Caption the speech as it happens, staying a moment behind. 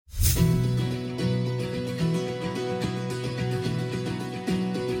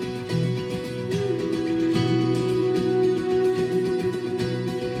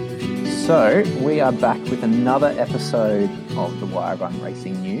So we are back with another episode of the Wire Run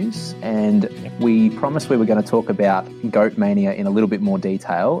Racing News, and we promised we were going to talk about Goat Mania in a little bit more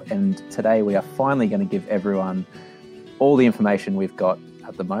detail, and today we are finally going to give everyone all the information we've got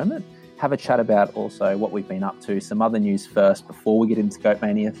at the moment, have a chat about also what we've been up to, some other news first before we get into Goat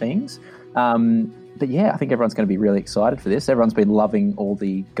Mania things. But yeah, I think everyone's going to be really excited for this. Everyone's been loving all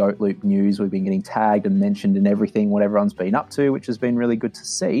the Goat Loop news. We've been getting tagged and mentioned in everything, what everyone's been up to, which has been really good to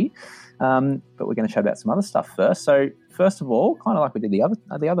see. But we're going to chat about some other stuff first. So first of all, kind of like we did the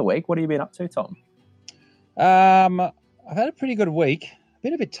other week, what have you been up to, Tom? I've had a pretty good week.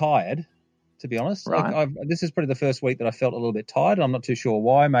 Been a bit tired, to be honest. Right. Like this is probably the first week that I felt a little bit tired. I'm not too sure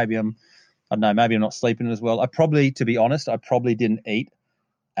why. Maybe I don't know. Maybe I'm not sleeping as well. To be honest, I probably didn't eat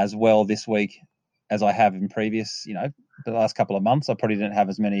as well this week as I have in previous, the last couple of months. I probably didn't have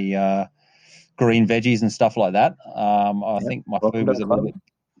as many green veggies and stuff like that. I think my food was a little bit.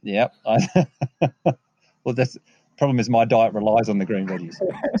 Yep. Well, that's the problem is my diet relies on the green veggies.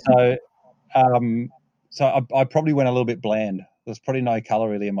 So I probably went a little bit bland. There's probably no colour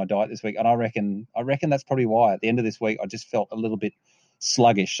really in my diet this week, and I reckon that's probably why. At the end of this week, I just felt a little bit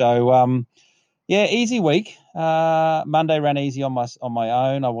sluggish. So yeah, easy week. Monday ran easy on my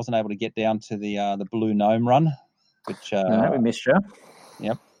own. I wasn't able to get down to the Blue Gnome run, which No, we missed you.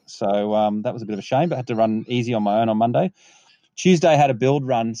 Yep. So that was a bit of a shame, but I had to run easy on my own on Monday. Tuesday had a build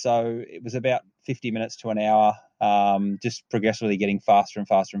run, so it was about 50 minutes to an hour, just progressively getting faster and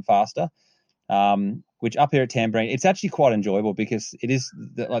faster and faster. Which up here at Tamborine, it's actually quite enjoyable because it is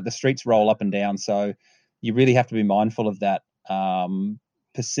like the streets roll up and down, so you really have to be mindful of that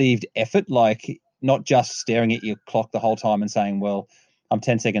perceived effort, like not just staring at your clock the whole time and saying, well, I'm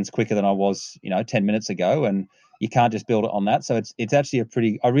 10 seconds quicker than I was, 10 minutes ago, and you can't just build it on that. So it's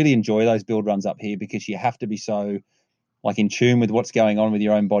actually I really enjoy those build runs up here because you have to be so like in tune with what's going on with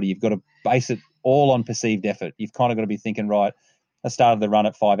your own body. You've got to base it all on perceived effort. You've kind of got to be thinking, right, I started the run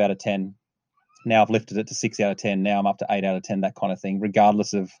at 5 out of 10. Now I've lifted it to 6 out of 10. Now I'm up to 8 out of 10, that kind of thing,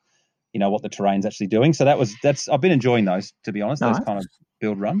 regardless of, what the terrain's actually doing. So I've been enjoying those, to be honest, Nice. those kind of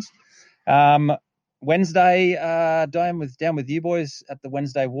build runs. Wednesday, down with you boys at the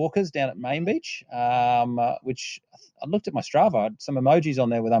Wednesday Walkers down at Main Beach, which I looked at my Strava, some emojis on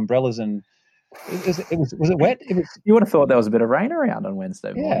there with umbrellas and was it wet? You would have thought there was a bit of rain around on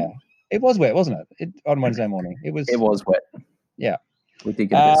Wednesday morning. Yeah, it was wet, wasn't it? On Wednesday morning. It was wet. Yeah. We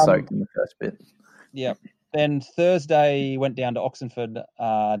did get a bit soaked in the first bit. Yeah. Then Thursday went down to Oxenford,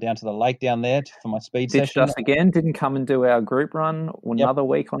 down to the lake down there for my speed Ditched session. us again, didn't come and do our group run another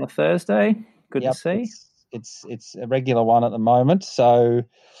week on a Thursday. Good to see. It's a regular one at the moment. So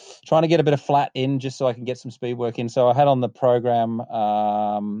trying to get a bit of flat in just so I can get some speed work in. So I had on the program,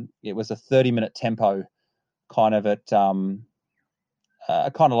 it was a 30-minute tempo kind of at kind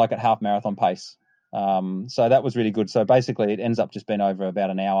of like at half marathon pace. So that was really good. So basically it ends up just being over about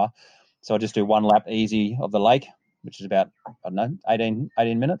an hour. So I just do one lap easy of the lake, which is about, 18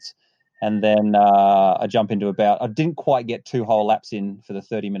 minutes. And then I jump into I didn't quite get 2 whole laps in for the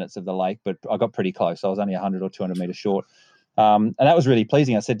 30 minutes of the lake, but I got pretty close. I was only 100 or 200 meters short. And that was really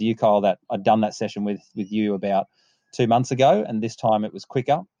pleasing. I said to you, Kyle, that I'd done that session with you about 2 months ago, and this time it was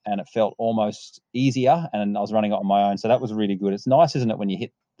quicker and it felt almost easier, and I was running it on my own. So that was really good. It's nice, isn't it, when you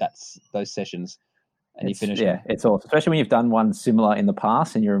hit those sessions and you finish them? It's awesome, especially when you've done one similar in the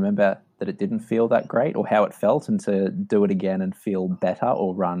past and you remember that it didn't feel that great or how it felt, and to do it again and feel better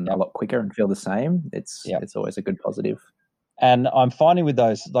or run a lot quicker and feel the same, it's always a good positive. And I'm finding with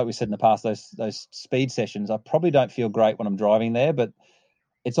those, like we said in the past, those speed sessions, I probably don't feel great when I'm driving there, but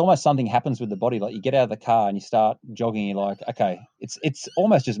it's almost something happens with the body. Like you get out of the car and you start jogging, you're like, okay, it's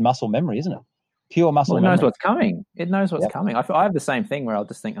almost just muscle memory, isn't it? Pure muscle memory. It knows what's coming. It knows what's coming. I have the same thing where I'll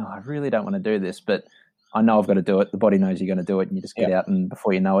just think, I really don't want to do this, but I know I've got to do it. The body knows you're going to do it, and you just get out, and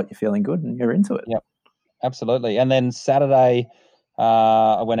before you know it, you're feeling good and you're into it. Yep, absolutely. And then Saturday,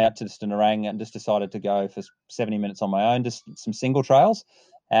 I went out to Narang and just decided to go for 70 minutes on my own, just some single trails.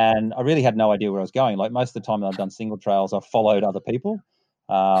 And I really had no idea where I was going. Like most of the time that I've done single trails, I've followed other people.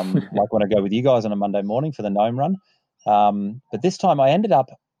 Like when I go with you guys on a Monday morning for the Gnome Run. But this time I ended up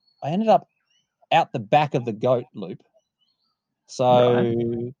out the back of the Goat Loop.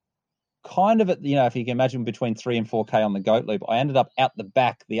 So kind of at, if you can imagine between 3 and 4K on the Goat Loop, I ended up out the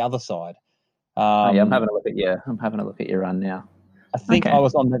back, the other side. I'm having a look at your run now. I think I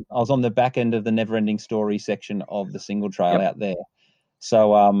was on the back end of the Never Ending Story section of the single trail out there.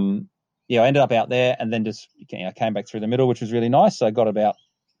 So I ended up out there and then just came back through the middle, which was really nice. So I got about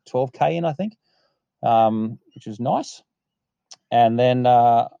 12K in, I think, which was nice. And then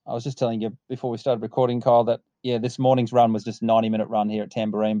I was just telling you before we started recording, Kyle, that this morning's run was just a 90-minute run here at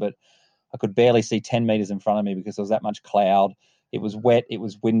Tamborine, but I could barely see 10 meters in front of me because there was that much cloud. It was wet. It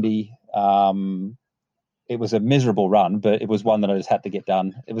was windy. It was a miserable run, but it was one that I just had to get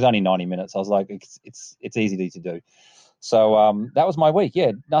done. It was only 90 minutes. I was like, it's easy to do. So that was my week.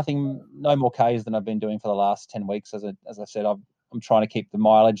 Yeah, no more Ks than I've been doing for the last 10 weeks. As I said, I'm trying to keep the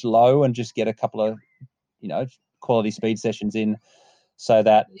mileage low and just get a couple of, quality speed sessions in, so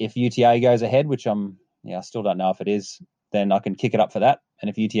that if UTA goes ahead, which I still don't know if it is, then I can kick it up for that. And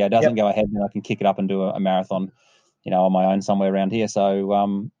if UTA doesn't go ahead, then I can kick it up and do a marathon, on my own somewhere around here.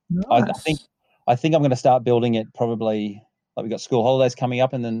 So Nice. I think I'm going to start building it probably, like, we've got school holidays coming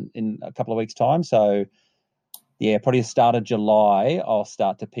up in a couple of weeks' time. So, yeah, probably the start of July, I'll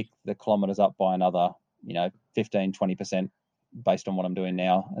start to pick the kilometres up by another, 15, 20% based on what I'm doing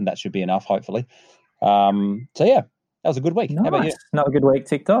now. And that should be enough, hopefully. So, yeah, that was a good week. Nice. How about you? Another good week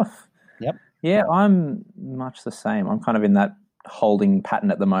ticked off. Yep. Yeah, I'm much the same. I'm kind of in that holding pattern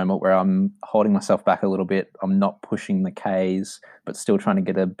at the moment where I'm holding myself back a little bit. I'm not pushing the Ks, but still trying to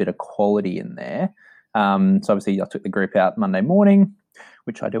get a bit of quality in there. So obviously I took the group out Monday morning,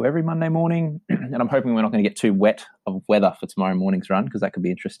 which I do every Monday morning, and I'm hoping we're not going to get too wet of weather for tomorrow morning's run, because that could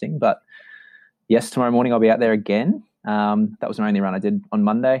be interesting. But yes, tomorrow morning I'll be out there again. That was the only run I did on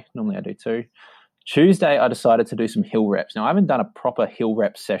Monday. Normally I do two. Tuesday I decided to do some hill reps. Now I haven't done a proper hill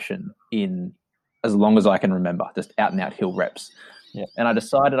rep session in as long as I can remember, just out and out hill reps. Yeah. And I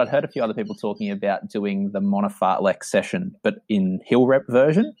decided, I'd heard a few other people talking about doing the monofartlek session, but in hill rep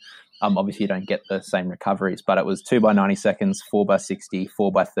version. Obviously you don't get the same recoveries, but it was 2 by 90 seconds, 4 by 60,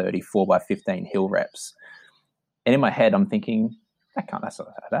 4 by 30, 4 by 15 hill reps. And in my head, I'm thinking, that's not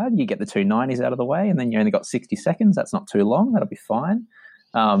that bad. You get the 290s out of the way, and then you only got 60 seconds. That's not too long. That'll be fine.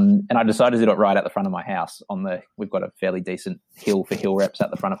 And I decided to do it right at the front of my house. We've got a fairly decent hill for hill reps at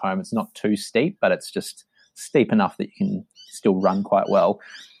the front of home. It's not too steep, but it's just steep enough that you can still run quite well.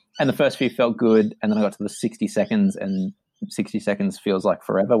 And the first few felt good, and then I got to the 60 seconds, and 60 seconds feels like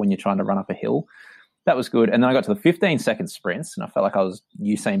forever when you're trying to run up a hill. That was good. And then I got to the 15-second sprints, and I felt like I was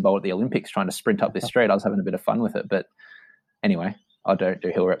Usain Bolt at the Olympics trying to sprint up this street. I was having a bit of fun with it. But anyway, I don't do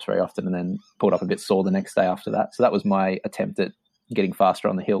hill reps very often, and then pulled up a bit sore the next day after that. So that was my attempt at getting faster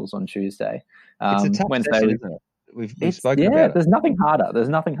on the hills on Tuesday. It's a tough Wednesday, session, isn't it? We've spoken about it. There's nothing harder. There's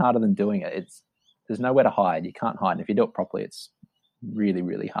nothing harder than doing it. There's nowhere to hide. You can't hide. And if you do it properly, it's really,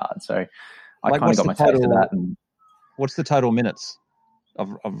 really hard. So I kind of got my taste of that. And what's the total minutes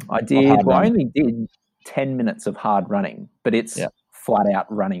of I only did 10 minutes of hard running, but it's flat out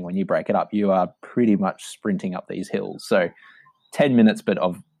running. When you break it up, you are pretty much sprinting up these hills. So 10 minutes, but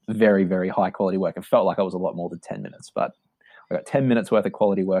of very, very high quality work. It felt like I was a lot more than 10 minutes, but I got 10 minutes worth of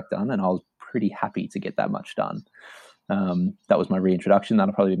quality work done, and I was pretty happy to get that much done. That was my reintroduction.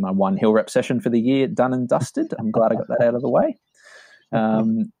 That'll probably be my one hill rep session for the year, done and dusted. I'm glad I got that out of the way.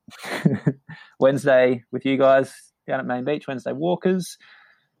 Wednesday with you guys down at Main Beach, Wednesday walkers.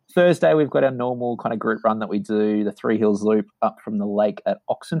 Thursday, we've got our normal kind of group run that we do, the Three Hills Loop up from the lake at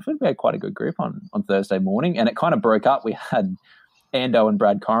Oxenford. We had quite a good group on Thursday morning, and it kind of broke up. We had Ando and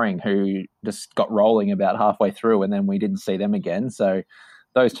Brad Corring, who just got rolling about halfway through, and then we didn't see them again. So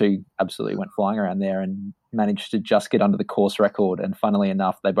those two absolutely went flying around there and managed to just get under the course record. And funnily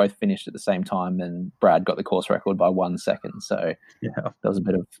enough, they both finished at the same time, and Brad got the course record by 1 second. So there was a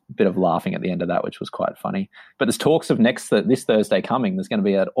bit of laughing at the end of that, which was quite funny. But there's talks of this Thursday coming. There's going to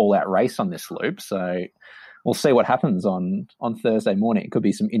be an all-out race on this loop. So we'll see what happens on Thursday morning. It could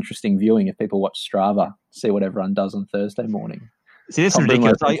be some interesting viewing if people watch Strava, see what everyone does on Thursday morning. See, this is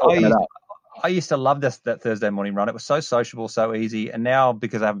ridiculous. I used to love that Thursday morning run. It was so sociable, so easy. And now,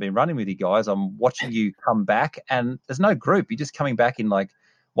 because I haven't been running with you guys, I'm watching you come back, and there's no group. You're just coming back in like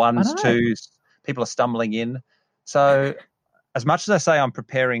ones, twos. People are stumbling in. So as much as I say I'm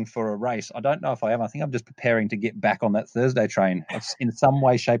preparing for a race, I don't know if I am. I think I'm just preparing to get back on that Thursday train in some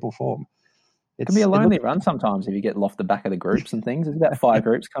way, shape or form. It can be a lonely run sometimes if you get off the back of the groups and things. There's about 5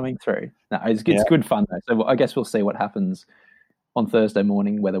 groups coming through. No, it's good fun though. So I guess we'll see what happens on Thursday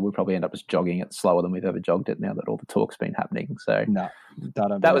morning, whether we'll probably end up just jogging it slower than we've ever jogged it now that all the talk's been happening. So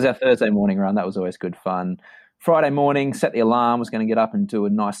that was our Thursday morning run. That was always good fun. Friday morning, set the alarm, was going to get up and do a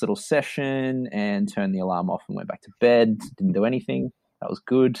nice little session, and turned the alarm off and went back to bed. Didn't do anything. That was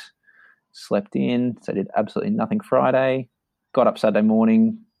good. Slept in, so did absolutely nothing Friday. Got up Saturday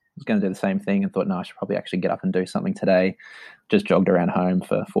morning, was going to do the same thing, and thought, no, I should probably actually get up and do something today. Just jogged around home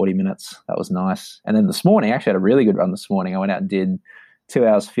for 40 minutes. That was nice. And then this morning, I actually had a really good run this morning. I went out and did 2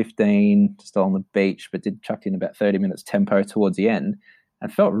 hours 15 just along the beach, but chucked in about 30 minutes tempo towards the end,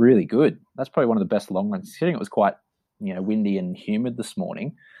 and felt really good. That's probably one of the best long runs. Considering it was quite, windy and humid this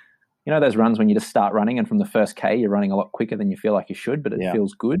morning. You know those runs when you just start running and from the first K you're running a lot quicker than you feel like you should, but it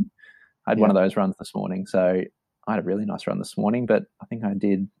feels good. I had one of those runs this morning. So I had a really nice run this morning, but I think I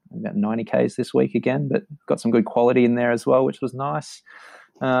did about 90 Ks this week again, but got some good quality in there as well, which was nice.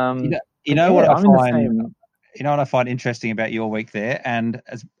 You know what I find interesting about your week there, and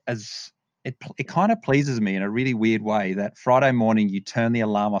as it kind of pleases me in a really weird way that Friday morning you turned the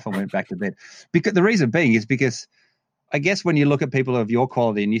alarm off and went back to bed. Because the reason being is because I guess when you look at people of your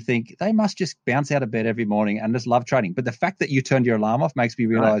quality and you think they must just bounce out of bed every morning and just love training, but the fact that you turned your alarm off makes me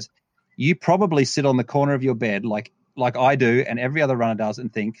realize you probably sit on the corner of your bed like I do and every other runner does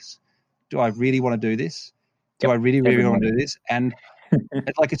and thinks, do I really want to do this? Do I really want to do this? And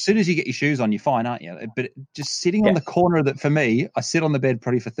it's like as soon as you get your shoes on, you're fine, aren't you? But just sitting on the corner that for me, I sit on the bed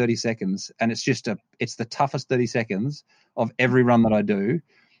probably for 30 seconds and it's the toughest 30 seconds of every run that I do.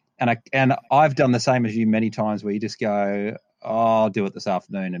 And I've done the same as you many times where you just go, I'll do it this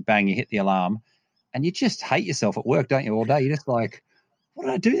afternoon and bang, you hit the alarm and you just hate yourself at work, don't you, all day? You're just like, what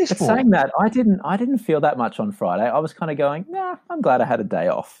did I do this for? Saying that, I didn't feel that much on Friday. I was kind of going, nah, I'm glad I had a day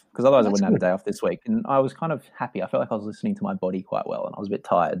off because otherwise I wouldn't have a day off this week. And I was kind of happy. I felt like I was listening to my body quite well and I was a bit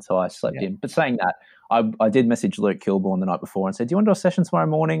tired, so I slept in. But saying that, I did message Luke Kilbourne the night before and said, do you want to do a session tomorrow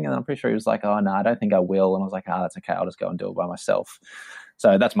morning? And I'm pretty sure he was like, oh, no, I don't think I will. And I was like, that's okay. I'll just go and do it by myself.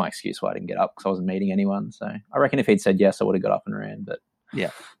 So that's my excuse why I didn't get up because I wasn't meeting anyone. So I reckon if he'd said yes, I would have got up and ran. But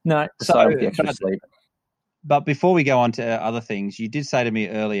no, decided with the extra sleep. But before we go on to other things, you did say to me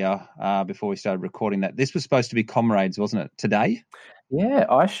earlier before we started recording that this was supposed to be Comrades, wasn't it, today? Yeah,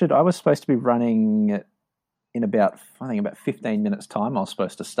 I was supposed to be running in about 15 minutes time. I was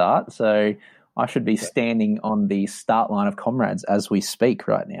supposed to start. So I should be standing on the start line of Comrades as we speak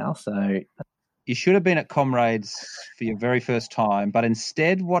right now. So you should have been at Comrades for your very first time. But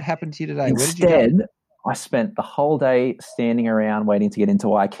instead, what happened to you today? Where did you go? I spent the whole day standing around waiting to get into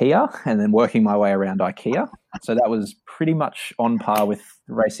IKEA and then working my way around IKEA. So that was pretty much on par with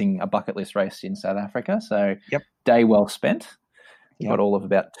racing a bucket list race in South Africa. So day well spent. Got all of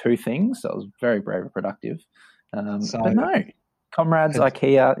about 2 things. So it was very, very productive. But no, Comrades,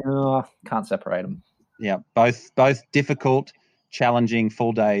 IKEA, can't separate them. Yeah, both difficult, challenging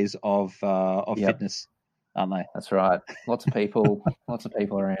full days of fitness, aren't they? That's right. Lots of people,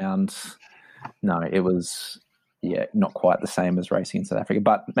 around. No, it was, not quite the same as racing in South Africa.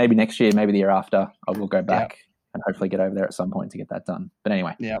 But maybe next year, maybe the year after, I will go back and hopefully get over there at some point to get that done. But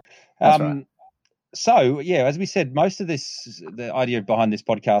anyway. Yeah. Right. So, as we said, most of the idea behind this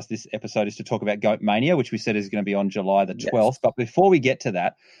podcast, this episode is to talk about Goat Mania, which we said is going to be on July the 12th. Yes. But before we get to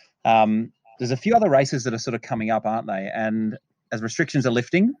that, there's a few other races that are sort of coming up, aren't they? And as restrictions are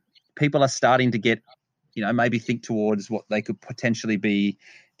lifting, people are starting to get, maybe think towards what they could potentially be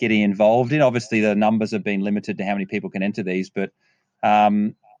getting involved in. Obviously, the numbers have been limited to how many people can enter these, but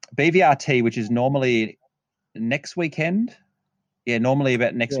BVRT, which is normally next weekend, normally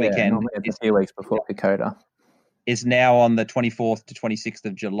about next weekend. Normally a few weeks before Kokoda. Is now on the 24th to 26th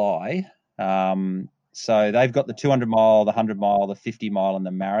of July. So they've got the 200 mile, the 100 mile, the 50 mile, and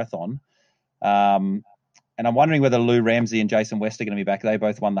the marathon. And I'm wondering whether Lou Ramsey and Jason West are going to be back. They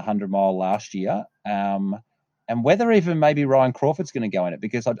both won the 100 mile last year. And whether even maybe Ryan Crawford's going to go in it,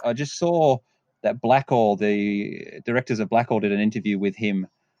 because I just saw that Blackall, the directors of Blackall, did an interview with him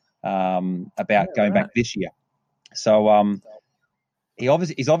about going back this year. So he's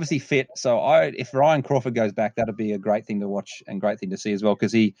obviously fit. So if Ryan Crawford goes back, that'd be a great thing to watch and great thing to see as well,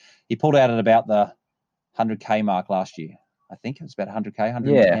 because he pulled out at about the 100K mark last year. I think it was about 100K,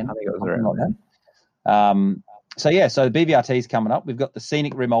 110. Yeah, I think it was around that. So the BVRT is coming up. We've got the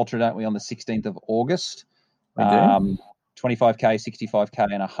Scenic Rim Ultra, don't we, on the 16th of August. 25K,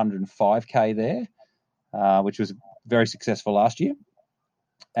 65K, and 105K there, which was very successful last year.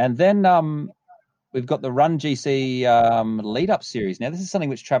 And then we've got the Run GC lead-up series. Now, this is something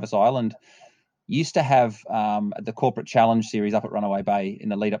which Travis Island used to have the Corporate Challenge series up at Runaway Bay in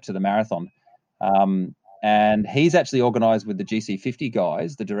the lead-up to the marathon. And he's actually organised with the GC50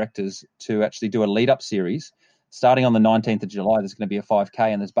 guys, the directors, to actually do a lead-up series. Starting on the 19th of July, there's going to be a 5K,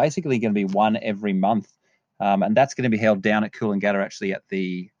 and there's basically going to be one every month. And that's going to be held down at Coolangatta, actually, at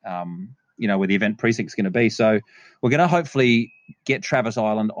the, where the event precinct's going to be. So we're going to hopefully get Travis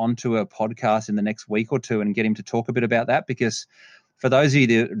Island onto a podcast in the next week or two and get him to talk a bit about that, because for those of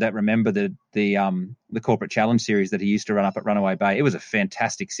you that remember the Corporate Challenge series that he used to run up at Runaway Bay, it was a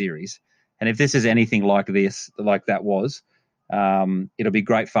fantastic series. And if this is anything like that was, it'll be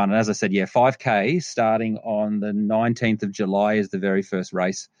great fun. And as I said, 5K starting on the 19th of July is the very first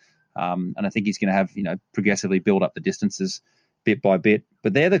race. And I think he's going to have, progressively build up the distances bit by bit.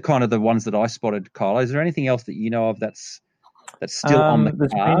 But they're the kind of the ones that I spotted, Kyle. Is there anything else that you know of that's that's still on the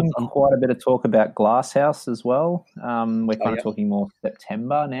There's cards? been quite a bit of talk about Glasshouse as well. We're kind of talking more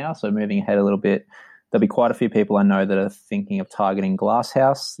September now, so moving ahead a little bit. There'll be quite a few people I know that are thinking of targeting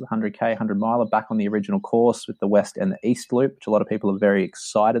Glasshouse, the 100K, 100 miler, back on the original course with the West and the East Loop, which a lot of people are very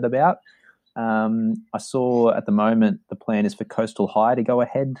excited about. I saw at the moment the plan is for Coastal High to go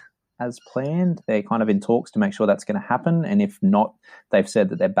ahead as planned. They're kind of in talks to make sure that's going to happen. And if not, they've said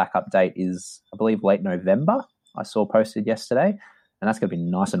that their backup date is, I believe, late November. I saw posted yesterday. And that's going to be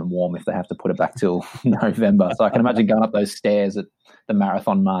nice and warm if they have to put it back till November. So I can imagine going up those stairs at the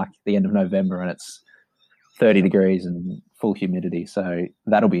marathon mark at the end of November and it's 30 degrees and full humidity. So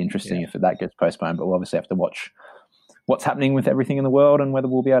that'll be interesting if that gets postponed. But we'll obviously have to watch what's happening with everything in the world and whether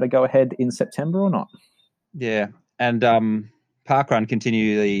we'll be able to go ahead in September or not. Yeah. And Parkrun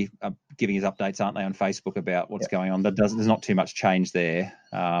continually giving his updates, aren't they, on Facebook about what's going on. There's not too much change there.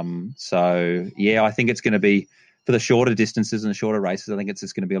 So, yeah, I think it's going to be, for the shorter distances and the shorter races, I think it's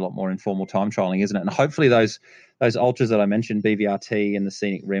just going to be a lot more informal time trialing, isn't it? And hopefully those ultras that I mentioned, BVRT and the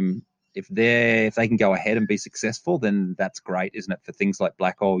Scenic Rim, if they can go ahead and be successful, then that's great, isn't it, for things like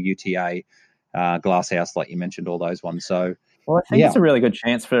Blackall, UTA, Glasshouse, like you mentioned, all those ones. So, well, I think it's a really good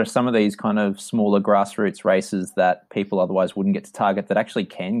chance for some of these kind of smaller grassroots races that people otherwise wouldn't get to target that actually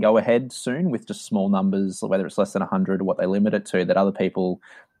can go ahead soon with just small numbers, whether it's less than 100 or what they limit it to, that other people,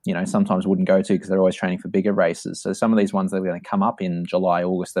 sometimes wouldn't go to because they're always training for bigger races. So some of these ones that are going to come up in July,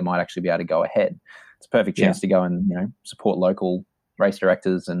 August, they might actually be able to go ahead. It's a perfect chance to go and, support local race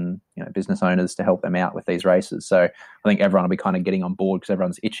directors and business owners to help them out with these races. So I think everyone will be kind of getting on board because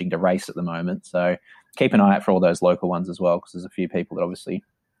everyone's itching to race at the moment. So keep an eye out for all those local ones as well, because there's a few people that obviously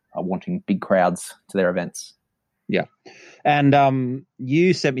are wanting big crowds to their events. Yeah. And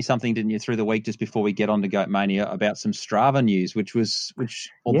you sent me something, didn't you, through the week just before we get on to Goat Mania about some Strava news, which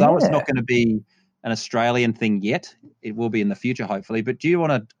although it's not going to be an Australian thing yet, it will be in the future, hopefully. But do you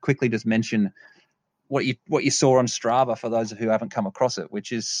want to quickly just mention what you saw on Strava for those who haven't come across it,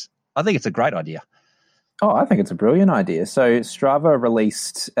 which is, I think it's a great idea. Oh, I think it's a brilliant idea. So Strava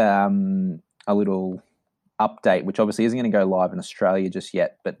released a little update, which obviously isn't going to go live in Australia just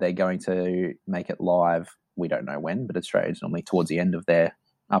yet, but they're going to make it live. We don't know when, but Australia's normally towards the end of their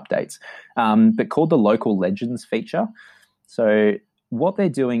updates, but called the Local Legends feature. So what they're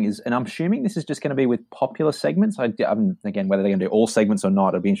doing is, and I'm assuming this is just going to be with popular segments. Again, whether they're going to do all segments or not,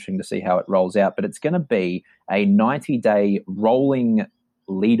 it'll be interesting to see how it rolls out. But it's going to be a 90-day rolling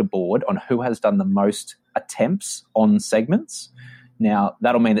leaderboard on who has done the most attempts on segments. Now,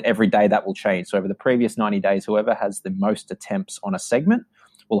 that'll mean that every day that will change. So over the previous 90 days, whoever has the most attempts on a segment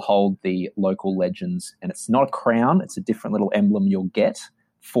will hold the Local Legends. And it's not a crown. It's a different little emblem you'll get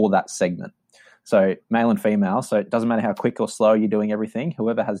for that segment. So male and female, so it doesn't matter how quick or slow you're doing everything,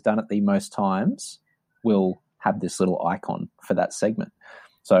 whoever has done it the most times will have this little icon for that segment.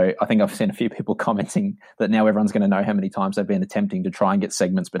 So I think I've seen a few people commenting that now everyone's going to know how many times they've been attempting to try and get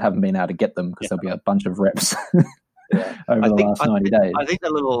segments but haven't been able to get them because there'll be a bunch of reps over the last 90 days. I think the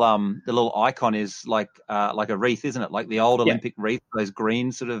little icon is like a wreath, isn't it? Like the old Olympic wreath, those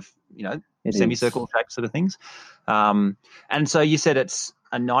green sort of, semicircle shape sort of things. And so you said it's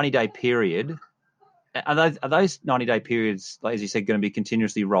a 90-day period. Are those 90-day periods, like as you said, going to be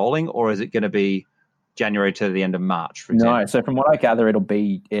continuously rolling, or is it going to be January to the end of March, for example? No, so from what I gather, it'll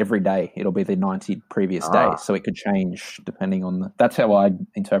be every day. It'll be the 90 previous days, so it could change depending on that's how I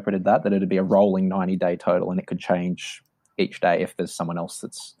interpreted that it'd be a rolling 90-day total, and it could change each day if there's someone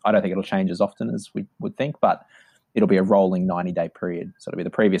else I don't think it'll change as often as we would think, but it'll be a rolling 90-day period. So it'll be the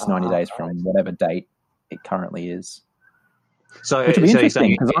previous 90 days from whatever date it currently is. So, which will be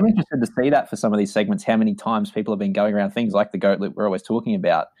interesting because I'm interested to see that for some of these segments, how many times people have been going around things like the Goat Loop we're always talking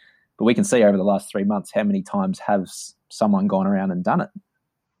about. But we can see over the last 3 months how many times have someone gone around and done it.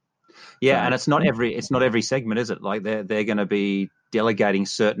 Yeah, and it's not every segment, is it? Like they're going to be delegating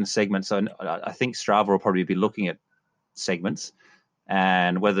certain segments. So I think Strava will probably be looking at segments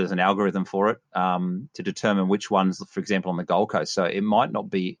and whether there's an algorithm for it to determine which ones, for example, on the Gold Coast. So it might not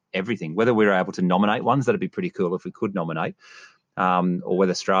be everything. Whether we're able to nominate ones, that'd be pretty cool if we could nominate, or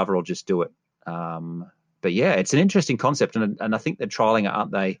whether Strava will just do it. But yeah, it's an interesting concept, and I think they're trialing it,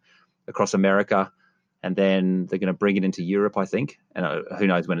 aren't they, across America, and then they're going to bring it into Europe, I think. And who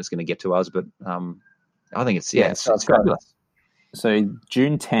knows when it's going to get to us, but I think it's fabulous. So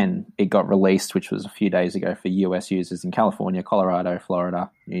June 10, it got released, which was a few days ago for US users in California, Colorado, Florida,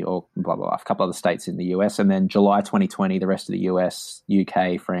 New York, blah, blah, blah, a couple other states in the US. And then July 2020, the rest of the US,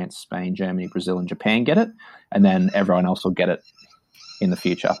 UK, France, Spain, Germany, Brazil, and Japan get it. And then everyone else will get it in the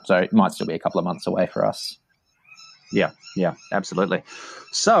future. So it might still be a couple of months away for us. Yeah, absolutely.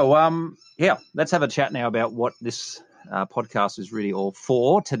 So, let's have a chat now about what this podcast is really all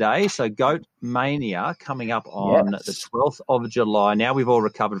for today. So Goat Mania coming up on the 12th of July. Now we've all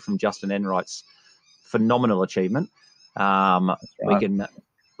recovered from Justin Enright's phenomenal achievement. Right.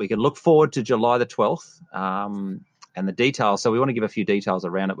 We can look forward to July the 12th and the details. So we want to give a few details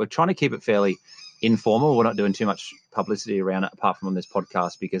around it. We're trying to keep it fairly informal. We're not doing too much publicity around it apart from on this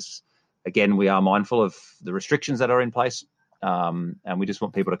podcast because, again, we are mindful of the restrictions that are in place. And we just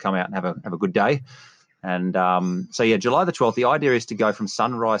want people to come out and have a good day. And July the 12th, the idea is to go from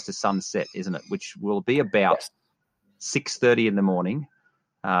sunrise to sunset, isn't it? Which will be about 6:30 in the morning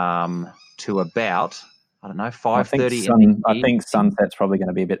to about, 5:30. I think sunset's probably going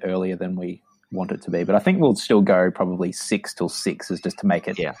to be a bit earlier than we want it to be. But I think we'll still go probably 6 till 6 is just to make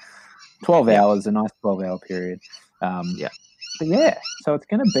it 12 hours, a nice 12-hour period. So it's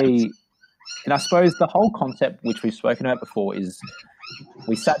going to be... And I suppose the whole concept, which we've spoken about before, is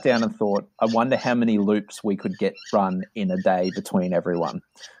we sat down and thought, I wonder how many loops we could get run in a day between everyone.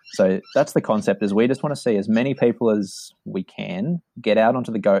 So that's the concept, is we just want to see as many people as we can get out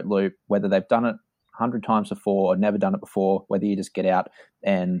onto the goat loop, whether they've done it 100 times before or never done it before, whether you just get out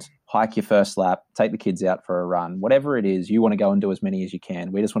and hike your first lap, take the kids out for a run, whatever it is, you want to go and do as many as you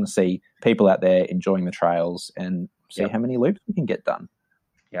can. We just want to see people out there enjoying the trails and see how many loops we can get done.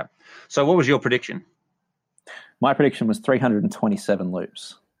 Yeah. So what was your prediction? My prediction was 327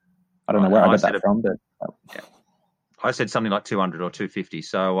 loops. I don't know where I got that from, but I said something like 200 or 250.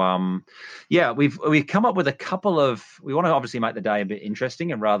 So we've come up with a couple of. We want to obviously make the day a bit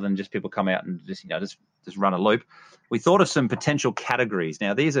interesting, and rather than just people come out and just run a loop, we thought of some potential categories.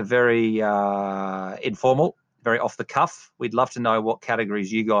 Now these are very informal, very off the cuff. We'd love to know what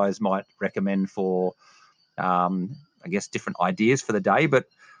categories you guys might recommend for. Different ideas for the day, but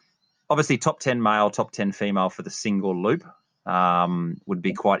obviously top 10 male, top 10 female for the single loop would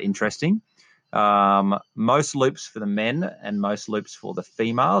be quite interesting. Most loops for the men and most loops for the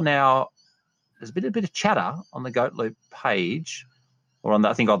female. Now, there's a bit of chatter on the Goat Loop page, or on the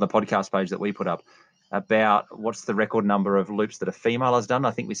podcast page that we put up, about what's the record number of loops that a female has done.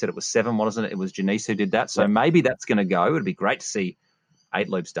 I think we said it was 7, wasn't it? It was Janice who did that. So maybe that's going to go. It'd be great to see 8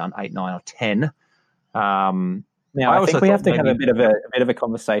 loops done, 8, 9, or 10. Now, I think we have to have a bit of a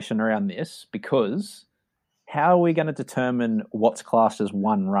conversation around this, because how are we going to determine what's classed as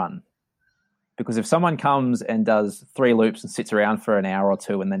one run? Because if someone comes and does 3 loops and sits around for an hour or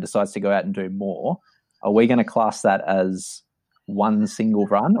 2 and then decides to go out and do more, are we going to class that as one single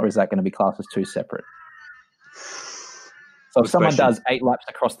run, or is that going to be classed as 2 separate? So if someone does 8 laps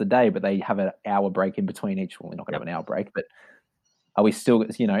across the day, but they have an hour break in between each, well, we're not going to have an hour break, but are we still,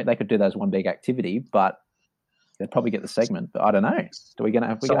 they could do those one big activity, but they'd probably get the segment, but I don't know. Are we going to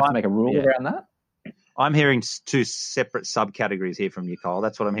have to make a rule around that? I'm hearing 2 separate subcategories here from you, Kyle.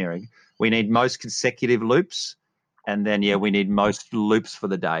 That's what I'm hearing. We need most consecutive loops, and then, we need most loops for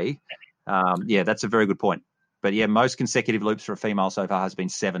the day. That's a very good point. But, most consecutive loops for a female so far has been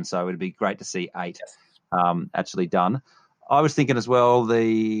 7, so it'd be great to see 8 actually done. I was thinking as well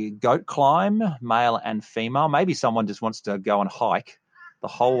the goat climb, male and female. Maybe someone just wants to go and hike the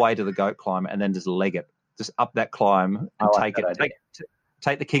whole way to the goat climb and then just leg it. Just up that climb and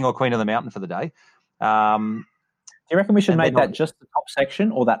take the king or queen of the mountain for the day. Do you reckon we should make that just the top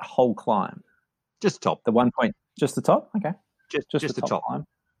section or that whole climb? Just top. The 1 point, just the top? Okay. Just the top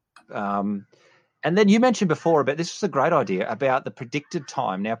climb. And then you mentioned before about, this was a great idea, about the predicted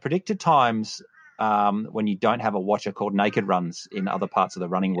time. Now, predicted times, when you don't have a watch, are called naked runs in other parts of the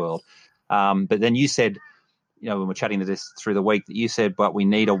running world. But then you said, when we're chatting to this through the week, that you said, but we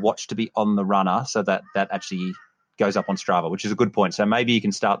need a watch to be on the runner so that actually goes up on Strava, which is a good point. So maybe you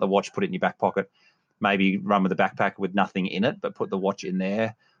can start the watch, put it in your back pocket, maybe run with a backpack with nothing in it, but put the watch in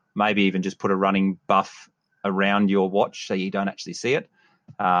there. Maybe even just put a running buff around your watch so you don't actually see it.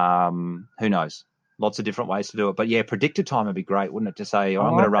 Who knows? Lots of different ways to do it. But, predicted time would be great, wouldn't it? To say,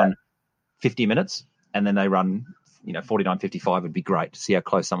 I'm going to run 50 minutes, and then they run, 49, 55 would be great to see how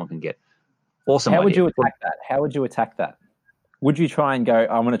close someone can get. Awesome. How would you attack that? Would you try and go,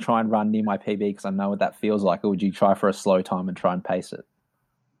 I'm going to try and run near my PB because I know what that feels like, or would you try for a slow time and try and pace it?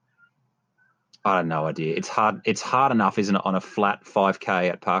 I have no idea. It's hard. It's hard enough, isn't it, on a flat 5K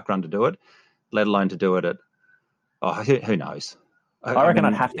at Parkrun to do it, let alone to do it at, who knows? I reckon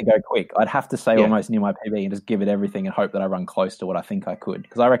I'd have to go quick. I'd have to say almost near my PB and just give it everything and hope that I run close to what I think I could.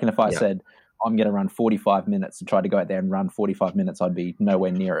 Because I reckon if I said I'm going to run 45 minutes and try to go out there and run 45 minutes, I'd be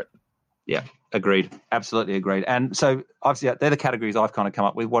nowhere near it. Yeah, agreed. Absolutely agreed. And so obviously they're the categories I've kind of come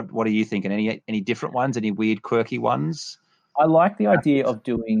up with. What are you thinking? Any different ones? Any weird, quirky ones? I like the idea of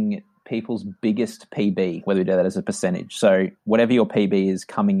doing people's biggest PB, whether we do that as a percentage. So whatever your PB is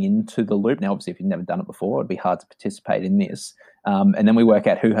coming into the loop. Now, obviously, if you've never done it before, it'd be hard to participate in this. And then we work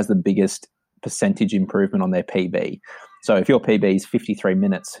out who has the biggest percentage improvement on their PB. So if your PB is 53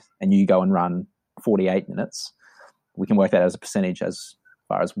 minutes and you go and run 48 minutes, we can work that as a percentage as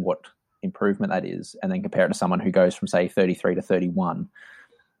far as what improvement that is, and then compare it to someone who goes from, say, 33 to 31. And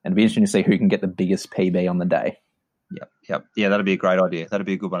it'd be interesting to see who can get the biggest PB on the day. Yep. Yeah, that'd be a great idea. That'd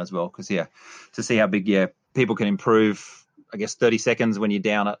be a good one as well, because, to see how big, people can improve. I guess 30 seconds when you're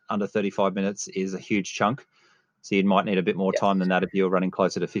down at under 35 minutes is a huge chunk. So you might need a bit more time than that if you're running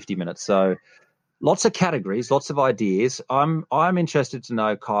closer to 50 minutes. So lots of categories, lots of ideas. I'm interested to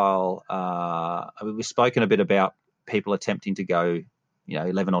know, Kyle, we've spoken a bit about people attempting to go,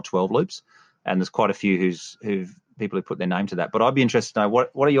 11 or 12 loops, and there's quite a few who've people who put their name to that. But I'd be interested to know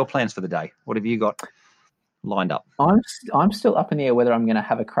what are your plans for the day? What have you got lined up? I'm still up in the air whether I'm going to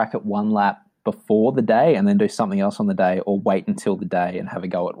have a crack at one lap before the day and then do something else on the day, or wait until the day and have a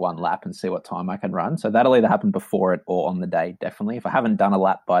go at one lap and see what time I can run. So that'll either happen before it or on the day, definitely. If I haven't done a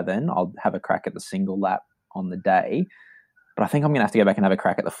lap by then, I'll have a crack at the single lap on the day. But I think I'm going to have to go back and have a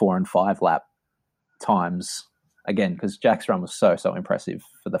crack at the 4 and 5 lap times again, because Jack's run was so impressive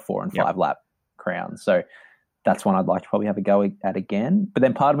for the 4 and 5 lap crown. So that's one I'd like to probably have a go at again. But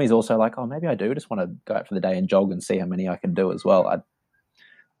then part of me is also like, maybe I do just want to go out for the day and jog and see how many I can do as well.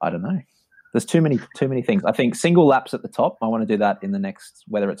 I don't know. There's too many things. I think single laps at the top, I want to do that in the next,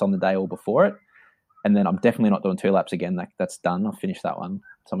 whether it's on the day or before it. And then I'm definitely not doing 2 laps again. That's done. I've finished that one.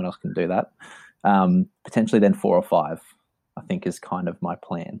 Someone else can do that. Potentially then 4 or 5, I think, is kind of my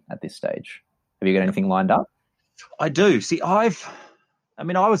plan at this stage. Have you got anything lined up? I do. See, I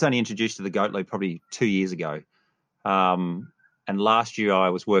was only introduced to the Goat Loop probably 2 years ago. And last year I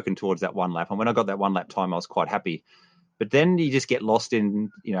was working towards that 1 lap. And when I got that 1 lap time, I was quite happy. But then you just get lost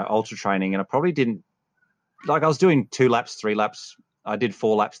in, ultra training. And I probably didn't, I was doing 2 laps, 3 laps. I did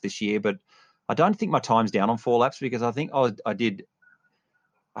 4 laps this year, but I don't think my time's down on 4 laps, because I think I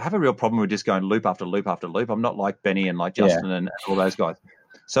have a real problem with just going loop after loop after loop. I'm not like Benny and like Justin and all those guys.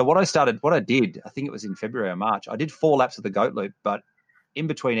 So what I did, I think it was in February or March, I did 4 laps of the Goat Loop, but in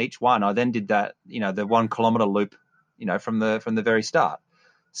between each one, I then did that, the 1 kilometer loop, from the very start.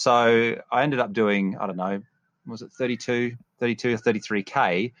 So I ended up doing, I don't know, was it 32 or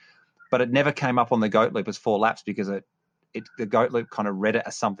 33K, but it never came up on the Goat Loop as 4 laps, because the Goat Loop kind of read it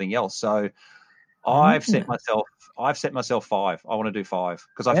as something else. So I've set myself 5. I want to do 5,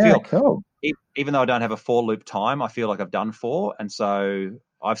 because I feel cool. Even though I don't have a 4 loop time, I feel like I've done 4. And so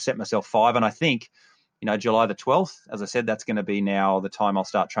I've set myself 5. And I think, July the 12th, as I said, that's going to be now the time I'll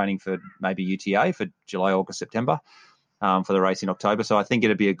start training for maybe UTA for July, August, September, for the race in October. So I think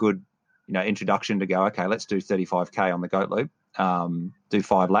it'd be a good, introduction to go, okay, let's do 35K on the Goat Loop, do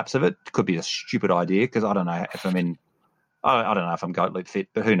 5 laps of it. Could be a stupid idea, because I don't know if I don't know if I'm Goat Loop fit,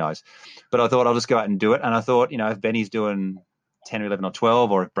 but who knows? But I thought I'll just go out and do it. And I thought, if Benny's doing 10 or 11 or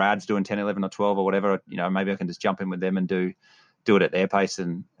 12, or if Brad's doing 10, 11 or 12 or whatever, maybe I can just jump in with them and do it at their pace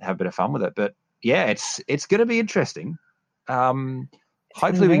and have a bit of fun with it. But yeah, it's going to be interesting.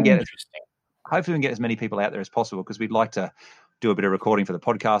 Hopefully we can get as many people out there as possible, because we'd like to do a bit of recording for the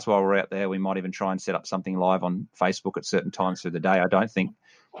podcast while we're out there. We might even try and set up something live on Facebook at certain times through the day. I don't think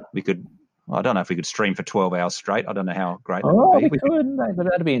we could. I don't know if we could stream for 12 hours straight. I don't know how great that would be. We could, but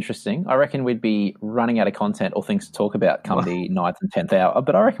that'd be interesting. I reckon we'd be running out of content or things to talk about come the 9th and 10th hour,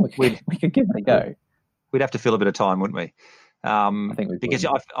 but I reckon we could give it a go. We'd have to fill a bit of time, wouldn't we? I think we would. Because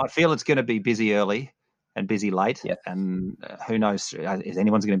I feel it's going to be busy early and busy late, and who knows? Is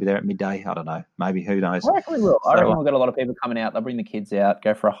anyone's going to be there at midday? I don't know. Maybe, who knows? I reckon we will. I reckon we've got a lot of people coming out. They'll bring the kids out,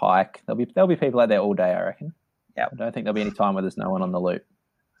 go for a hike. There'll be people out there all day, I reckon. Yeah. I don't think there'll be any time where there's no one on the loop.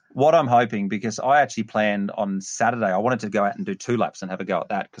 What I'm hoping, because I actually planned on Saturday, I wanted to go out and do 2 laps and have a go at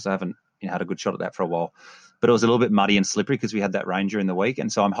that, because I haven't had a good shot at that for a while. But it was a little bit muddy and slippery because we had that rain during the week.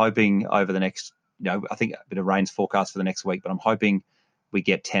 And so I'm hoping over the next, I think a bit of rain's forecast for the next week, but I'm hoping we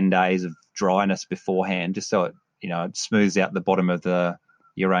get 10 days of dryness beforehand, just so it, it smooths out the bottom of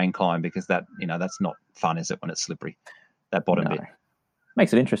your rain climb, because that, that's not fun, is it, when it's slippery, that bottom bit.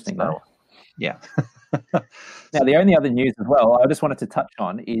 Makes it interesting, though. Yeah. Now, the only other news as well I just wanted to touch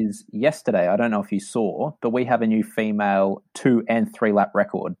on is yesterday, I don't know if you saw, but we have a new female 2 and 3 lap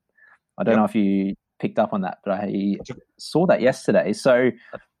record. I don't know if you picked up on that, but I saw that yesterday. So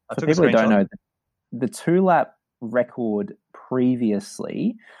for people who don't know, the 2 lap record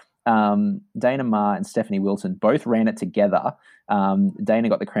previously, Dana Marr and Stephanie Wilson both ran it together. Dana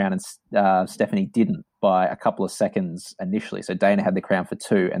got the crown and Stephanie didn't by a couple of seconds initially. So Dana had the crown for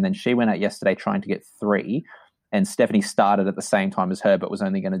 2, and then she went out yesterday trying to get 3 and Stephanie started at the same time as her, but was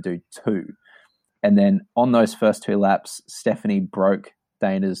only going to do 2. And then on those first 2 laps, Stephanie broke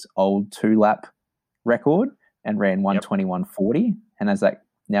Dana's old 2-lap record and ran 1:21.40, and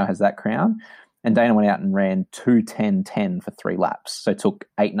now has that crown. And Dana went out and ran 2:10.10 for 3 laps, so took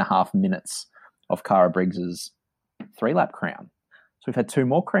 8.5 minutes of Cara Briggs's 3-lap crown. So we've had 2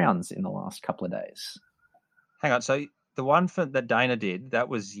 more crowns in the last couple of days. Hang on, so the one that Dana did, that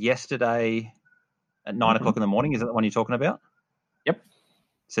was yesterday at 9 o'clock in the morning. Is that the one you're talking about? Yep. It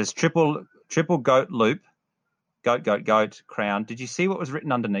says triple goat loop, goat crown. Did you see what was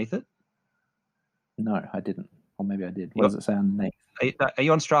written underneath it? No, I didn't. Or maybe I did. What does it say underneath? Are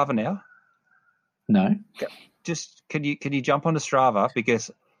you on Strava now? No. Just can you jump onto Strava,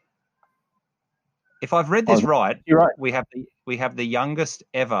 because if I've read this right, you're right. We have the youngest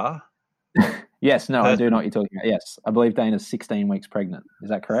ever. Yes, no, I do know what you're talking about. Yes, I believe Dana's 16 weeks pregnant. Is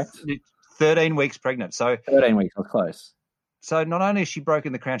that correct? 13 weeks pregnant. So 13 weeks. I was close. So not only has she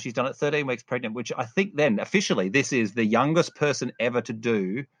broken the crown, she's done it 13 weeks pregnant, which I think then officially this is the youngest person ever to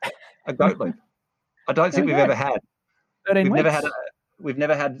do a goat loop. I don't think we've ever had. 13 weeks. We've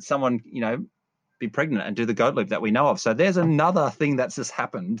never had someone, be pregnant and do the goat loop that we know of. So there's another thing that's just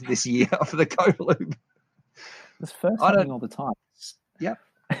happened this year for the goat loop. It's first happening all the time. Yep.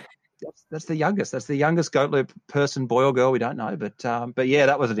 That's the youngest. That's the youngest goat loop person, boy or girl, we don't know. But yeah,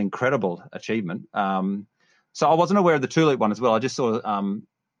 that was an incredible achievement. So I wasn't aware of the 2-loop one as well. I just saw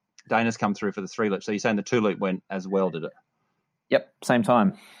Dana's come through for the 3-loop. So you're saying the 2-loop went as well, did it? Yep, same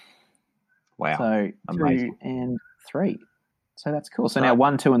time. Wow. So amazing. 2 and 3. So that's cool. So now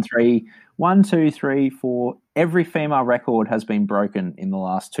 1, 2, and 3. 1, 2, 3, 4. Every female record has been broken in the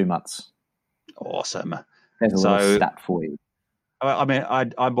last 2 months. Awesome. There's a little stat for you. I mean, I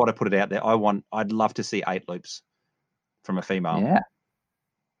want to put it out there. I'd love to see 8 loops from a female. Yeah.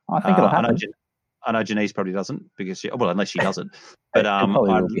 I think it'll happen. I know Janice probably doesn't, because unless she doesn't. But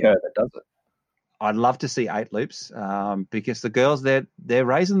probably will be her that does it. I'd love to see 8 loops because the girls, they're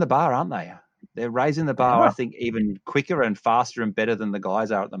raising the bar, aren't they? They're raising the bar, I think, even quicker and faster and better than the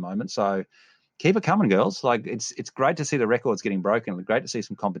guys are at the moment. So keep it coming, girls. Like it's great to see the records getting broken. It's great to see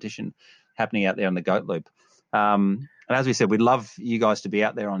some competition happening out there on the goat loop. And as we said, we'd love you guys to be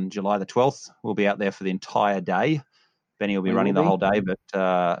out there on July the 12th. We'll be out there for the entire day. Benny will be running the whole day,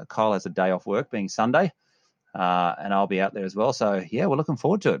 but Kyle has a day off work, being Sunday, and I'll be out there as well. So, yeah, we're looking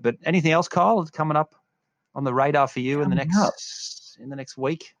forward to it. But anything else, Kyle, coming up on the radar for you in the next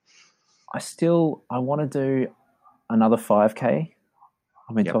week? I want to do another 5K.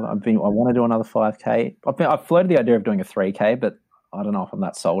 I want to do another 5K. I've floated the idea of doing a 3K, but I don't know if I'm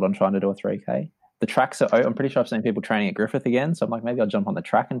that sold on trying to do a 3K. The tracks are. I'm pretty sure I've seen people training at Griffith again, so I'm like, maybe I'll jump on the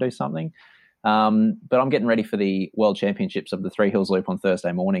track and do something. But I'm getting ready for the World Championships of the Three Hills Loop on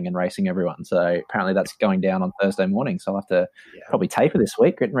Thursday morning and racing everyone. So apparently that's going down on Thursday morning. So I'll have to probably taper this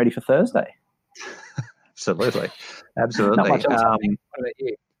week, getting ready for Thursday. Absolutely. Not much else happening. What about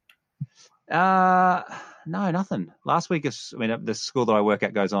you? No, nothing. Last week, the school that I work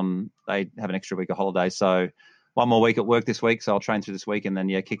at goes on, they have an extra week of holiday. So one more week at work this week. So I'll train through this week and then,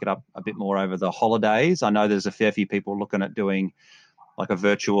 kick it up a bit more over the holidays. I know there's a fair few people looking at doing like a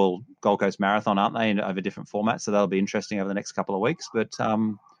virtual Gold Coast Marathon, aren't they, over different formats? So that'll be interesting over the next couple of weeks. But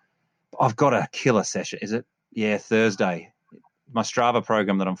I've got a killer session. Is it? Yeah, Thursday. My Strava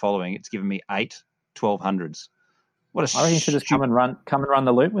program that I'm following, it's given me 8 1200s. I reckon you should just come and run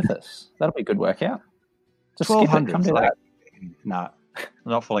the loop with us. That'll be a good workout. Just 1200. Come do that. No, I'm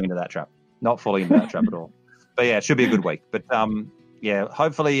not falling into that trap. Not falling into that trap at all. But yeah, it should be a good week. But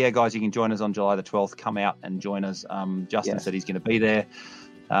hopefully, guys, you can join us on July the 12th. Come out and join us. Justin said he's going to be there,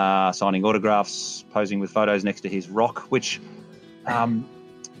 signing autographs, posing with photos next to his rock, which,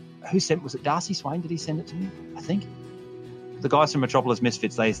 who sent, was it Darcy Swain? Did he send it to me? I think. The guys from Metropolis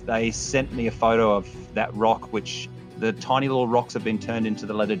Misfits, they sent me a photo of that rock, which the tiny little rocks have been turned into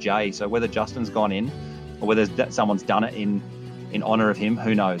the letter J. So whether Justin's gone in or whether someone's done it in honor of him,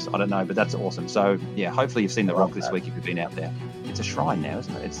 who knows? I don't know, but that's awesome. So yeah, hopefully you've seen the rock this week if you've been out there. It's a shrine now,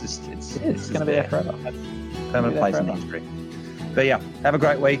 isn't it? It's going to be there forever. Permanent place in history. But yeah, have a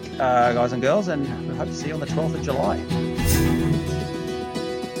great week, guys and girls, and we hope to see you on the 12th of July.